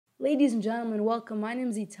Ladies and gentlemen, welcome. My name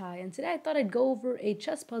is Itai, and today I thought I'd go over a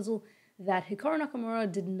chess puzzle that Hikaru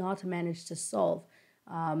Nakamura did not manage to solve.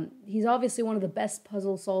 He's obviously one of the best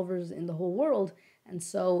puzzle solvers in the whole world, and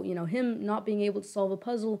so him not being able to solve a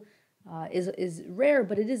puzzle is rare,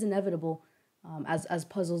 but it is inevitable as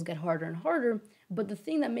puzzles get harder and harder. But the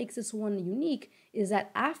thing that makes this one unique is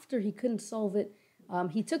that after he couldn't solve it,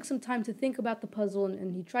 he took some time to think about the puzzle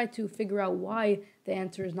and he tried to figure out why the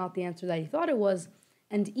answer is not the answer that he thought it was.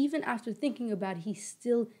 And even after thinking about it, he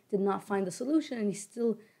still did not find the solution and he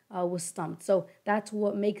still was stumped. So that's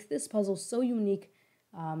what makes this puzzle so unique.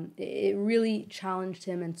 It really challenged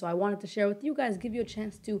him. And so I wanted to share with you guys, give you a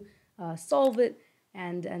chance to solve it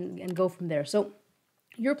and go from there. So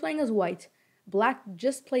you're playing as white. Black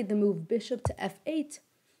just played the move bishop to f8.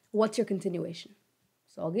 What's your continuation?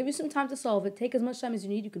 So I'll give you some time to solve it. Take as much time as you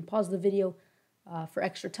need. You can pause the video for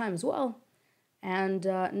extra time as well. And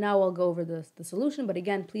now I'll go over the solution, but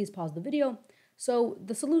again, please pause the video. So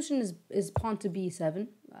the solution is pawn to b7.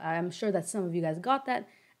 I'm sure that some of you guys got that,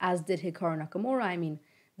 as did Hikaru Nakamura. I mean,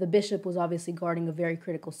 the bishop was obviously guarding a very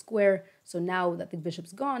critical square, so now that the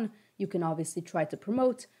bishop's gone, you can obviously try to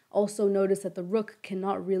promote. Also notice that the rook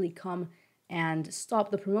cannot really come and stop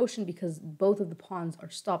the promotion because both of the pawns are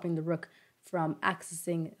stopping the rook from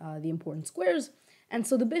accessing the important squares. And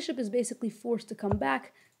so the bishop is basically forced to come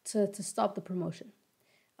back to stop the promotion.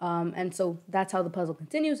 And so that's how the puzzle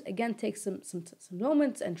continues. Again, take some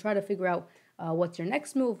moments and try to figure out what's your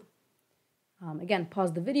next move. Again,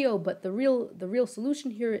 pause the video, but the real solution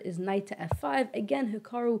here is knight to f5. Again,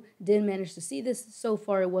 Hikaru did manage to see this. So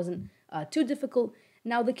far, it wasn't too difficult.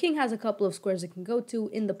 Now, the king has a couple of squares it can go to.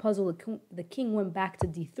 In the puzzle, the king went back to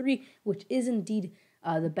d3, which is indeed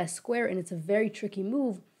the best square, and it's a very tricky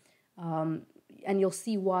move. And you'll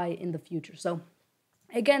see why in the future. So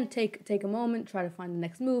again, take a moment, try to find the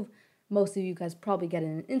next move. Most of you guys probably get it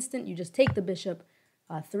in an instant. You just take the bishop,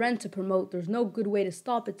 threaten to promote. There's no good way to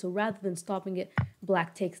stop it, so rather than stopping it,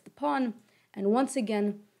 black takes the pawn. And once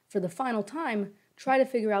again, for the final time, try to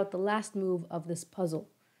figure out the last move of this puzzle.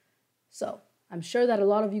 So I'm sure that a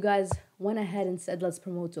lot of you guys went ahead and said, let's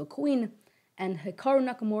promote to a queen. And Hikaru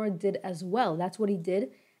Nakamura did as well. That's what he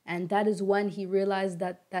did. And that is when he realized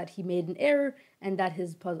that he made an error and that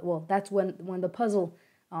his puzzle, well, that's when the puzzle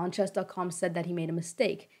on chess.com said that he made a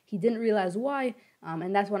mistake. He didn't realize why,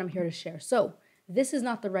 and that's what I'm here to share. So this is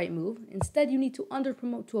not the right move. Instead, you need to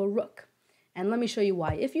under-promote to a rook. And let me show you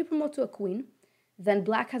why. If you promote to a queen, then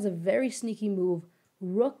black has a very sneaky move,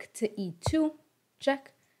 rook to e2,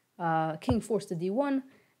 check, king forced to d1,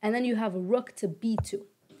 and then you have a rook to b2.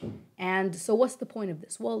 And so what's the point of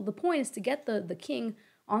this? Well, the point is to get the king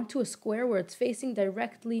onto a square where it's facing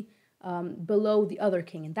directly below the other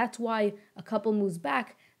king. And that's why a couple moves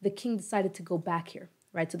back, the king decided to go back here,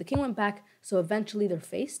 right? So the king went back, so eventually they're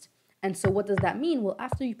faced. And so what does that mean? Well,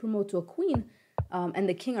 after you promote to a queen and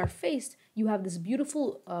the king are faced, you have this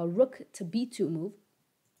beautiful rook to b2 move.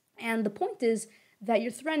 And the point is that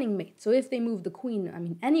you're threatening mate. So if they move the queen, I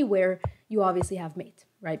mean, anywhere, you obviously have mate,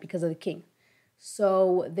 right? Because of the king.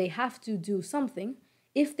 So they have to do something.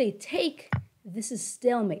 If they take, this is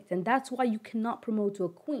stalemate, and that's why you cannot promote to a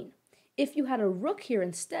queen. If you had a rook here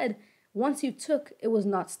instead, once you took, it was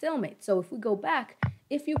not stalemate. So if we go back,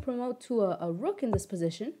 if you promote to a rook in this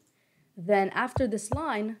position, then after this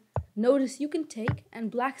line, notice you can take,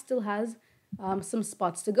 and black still has some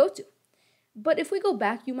spots to go to. But if we go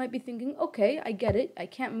back, you might be thinking, okay, I get it. I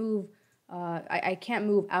can't move. I can't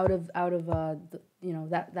move out of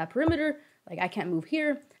that perimeter. Like I can't move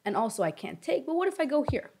here, and also I can't take. But what if I go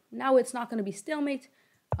here? Now it's not going to be stalemate,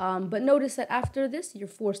 but notice that after this, you're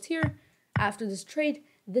forced here. After this trade,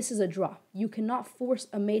 this is a draw. You cannot force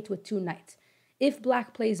a mate with two knights. If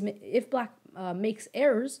black makes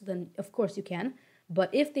errors, then of course you can. But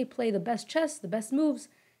if they play the best chess, the best moves,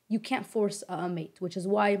 you can't force a mate, which is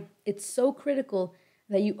why it's so critical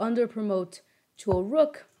that you under-promote to a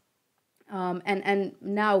rook. And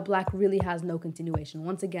now black really has no continuation.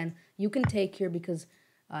 Once again, you can take here because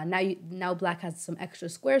now black has some extra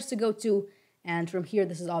squares to go to, and from here,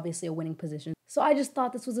 this is obviously a winning position. So I just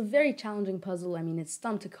thought this was a very challenging puzzle. I mean, it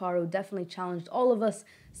stumped Hikaru, definitely challenged all of us,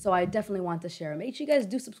 so I definitely want to share. Make sure you guys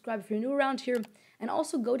do subscribe if you're new around here, and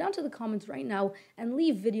also go down to the comments right now and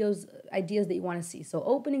leave videos, ideas that you want to see. So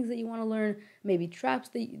openings that you want to learn, maybe traps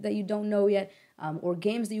that you don't know yet, or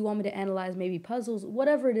games that you want me to analyze, maybe puzzles,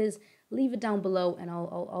 whatever it is, leave it down below, and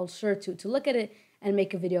I'll sure to look at it and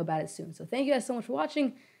make a video about it soon. So thank you guys so much for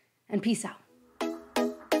watching, and peace out.